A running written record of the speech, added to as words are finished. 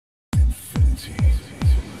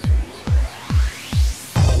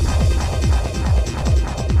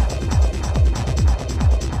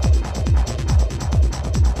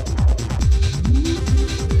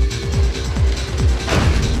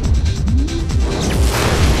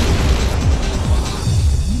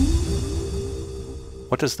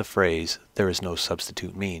What does the phrase, "there is no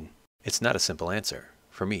substitute," mean? It's not a simple answer.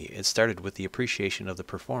 For me, it started with the appreciation of the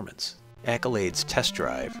performance. Accolade's test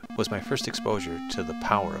drive was my first exposure to the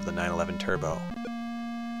power of the 911 Turbo.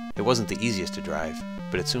 It wasn't the easiest to drive,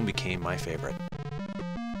 but it soon became my favorite.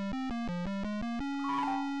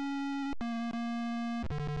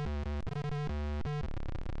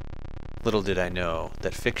 Little did I know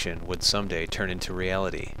that fiction would someday turn into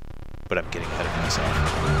reality, but I'm getting ahead of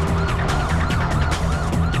myself.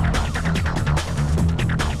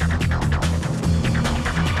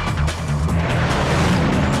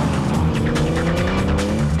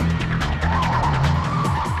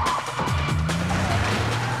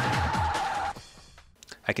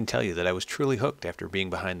 I can tell you that I was truly hooked after being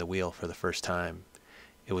behind the wheel for the first time.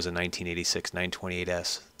 It was a 1986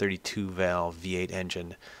 928S 32-valve V8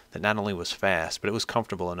 engine that not only was fast, but it was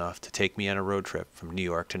comfortable enough to take me on a road trip from New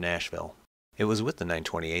York to Nashville. It was with the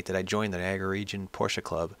 928 that I joined the Niagara Region Porsche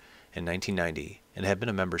Club in 1990 and have been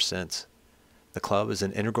a member since. The club is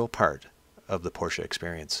an integral part of the Porsche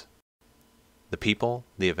experience. The people,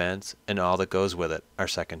 the events, and all that goes with it are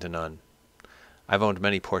second to none. I've owned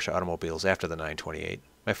many Porsche automobiles after the 928.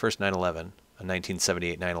 My first 911, a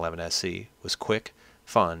 1978 911 SC, was quick,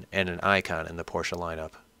 fun, and an icon in the Porsche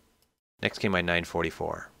lineup. Next came my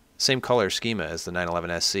 944. Same color schema as the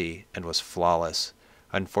 911 SC, and was flawless.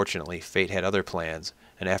 Unfortunately, fate had other plans,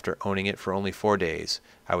 and after owning it for only 4 days,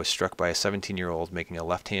 I was struck by a 17-year-old making a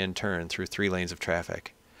left-hand turn through 3 lanes of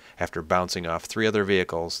traffic. After bouncing off 3 other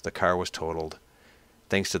vehicles, the car was totaled.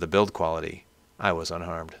 Thanks to the build quality, I was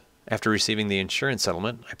unharmed. After receiving the insurance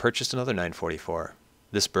settlement, I purchased another 944.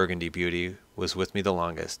 This burgundy beauty was with me the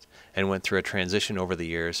longest, and went through a transition over the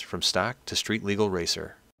years from stock to street legal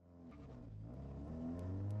racer.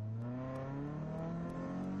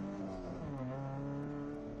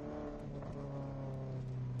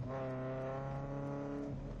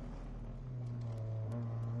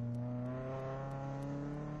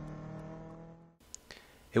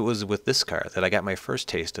 It was with this car that I got my first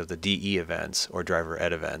taste of the DE events, or driver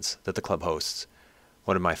ed events, that the club hosts.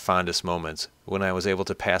 One of my fondest moments when I was able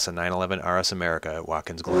to pass a 911 RS America at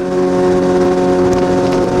Watkins Glen.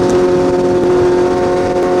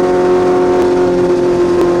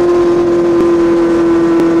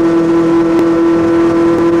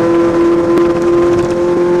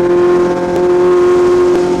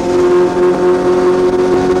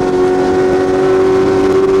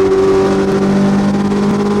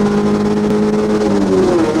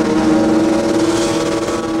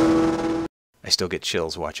 Still get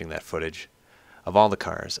chills watching that footage. Of all the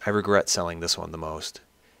cars, I regret selling this one the most.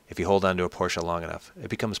 If you hold on to a Porsche long enough, it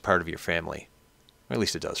becomes part of your family. Or at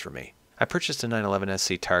least it does for me. I purchased a 911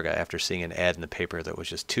 SC Targa after seeing an ad in the paper that was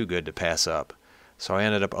just too good to pass up, so I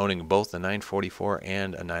ended up owning both the 944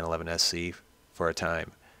 and a 911 SC for a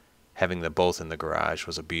time. Having them both in the garage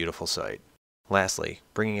was a beautiful sight. Lastly,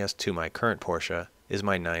 bringing us to my current Porsche is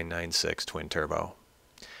my 996 Twin Turbo.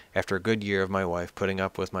 After a good year of my wife putting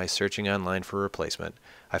up with my searching online for a replacement,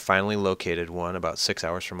 I finally located one about 6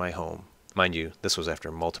 hours from my home. Mind you, this was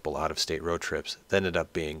after multiple out-of-state road trips that ended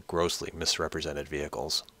up being grossly misrepresented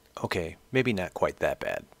vehicles. Okay, maybe not quite that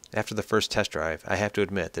bad. After the first test drive, I have to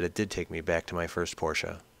admit that it did take me back to my first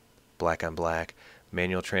Porsche. Black on black,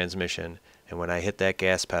 manual transmission, and when I hit that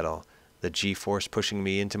gas pedal, the G-force pushing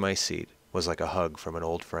me into my seat was like a hug from an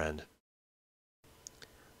old friend.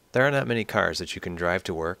 There are not many cars that you can drive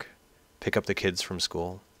to work, pick up the kids from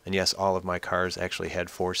school, and yes, all of my cars actually had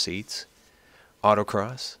 4 seats,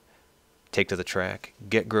 autocross, take to the track,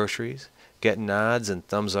 get groceries, get nods and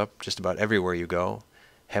thumbs up just about everywhere you go,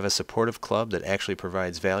 have a supportive club that actually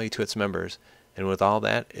provides value to its members, and with all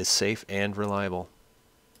that is safe and reliable.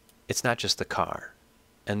 It's not just the car,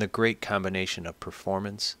 and the great combination of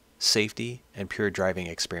performance, safety, and pure driving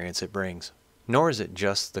experience it brings. Nor is it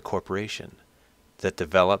just the corporation that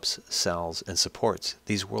develops, sells, and supports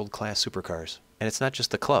these world-class supercars. And it's not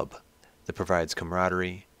just the club that provides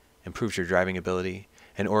camaraderie, improves your driving ability,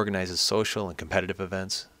 and organizes social and competitive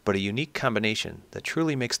events, but a unique combination that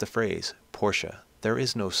truly makes the phrase, "Porsche, there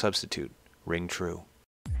is no substitute," ring true.